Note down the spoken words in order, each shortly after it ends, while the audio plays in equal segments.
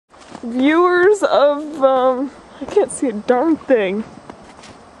viewers of, I can't see a darn thing.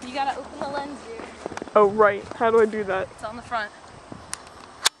 You gotta open the lens view. Oh, right. How do I do that? It's on the front.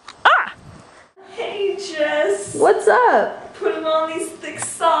 Ah! Hey, Jess. What's up? Putting on these thick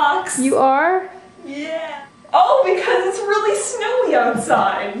socks. You are? Yeah. Oh, because it's really snowy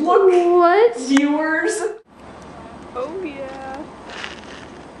outside. Look. What? Viewers. Oh, yeah.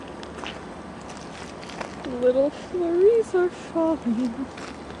 Little flurries are falling.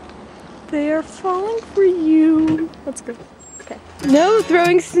 They are falling for you. That's good. Okay. No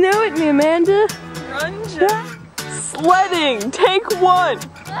throwing snow at me, Amanda. Run, Jess. Sledding. Take one.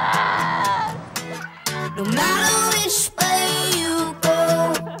 No matter which way you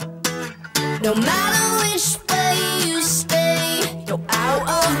go, no matter which way you stay, you're out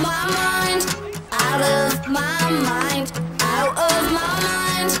of my mind, out of my mind, out of my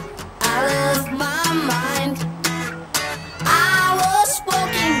mind, out of my mind. I was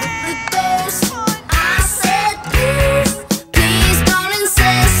walking with the ghost. I said, please, please don't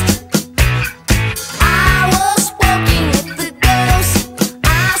insist. I was walking with the ghost.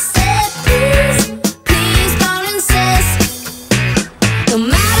 I said, please, please don't insist. No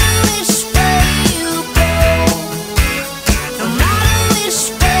matter which way you go, no matter which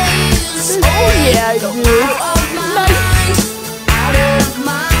way you stay, Oh, yeah, I do. out of my mind, out of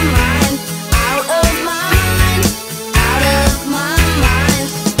my mind, out of my mind, out of my mind.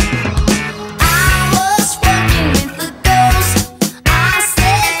 I was walking with the ghost. I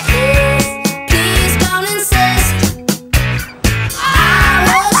said, please, please don't insist. I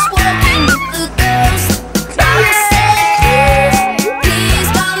was walking with the ghost. I said, please, please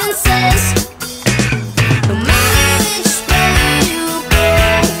don't insist. No matter which way you go,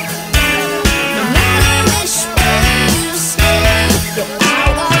 no matter which way you stay, you're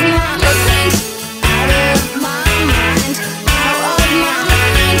out of my mind, out of my mind, out of my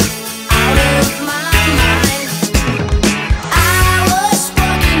mind, out of my mind. I was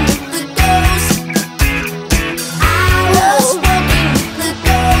walking with the ghost. I was walking with the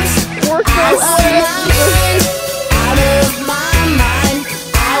ghost. Work Out this of way. my mind, out of my mind,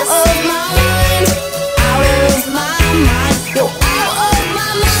 out of my mind, out of my mind. You're out of my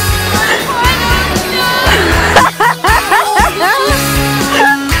mind, out of my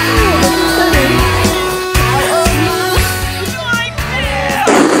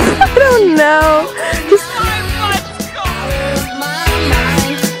I don't know. Just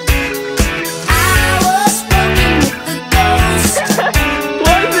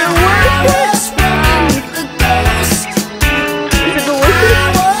was it worth it? Is it worth it?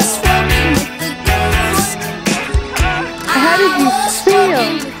 How did you feel?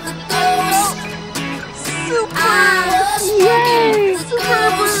 Yay!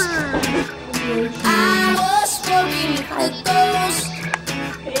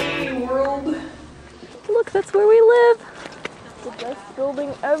 Hey, world. Look, that's where we live. The best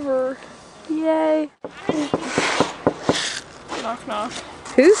building ever. Yay. Knock, knock.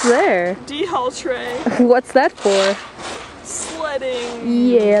 Who's there? D-Hall tray. What's that for? Sledding.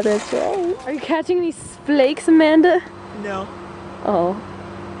 Yeah, that's right. Are you catching any flakes, Amanda? No. Oh.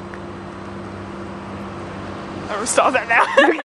 I'm gonna stop that now.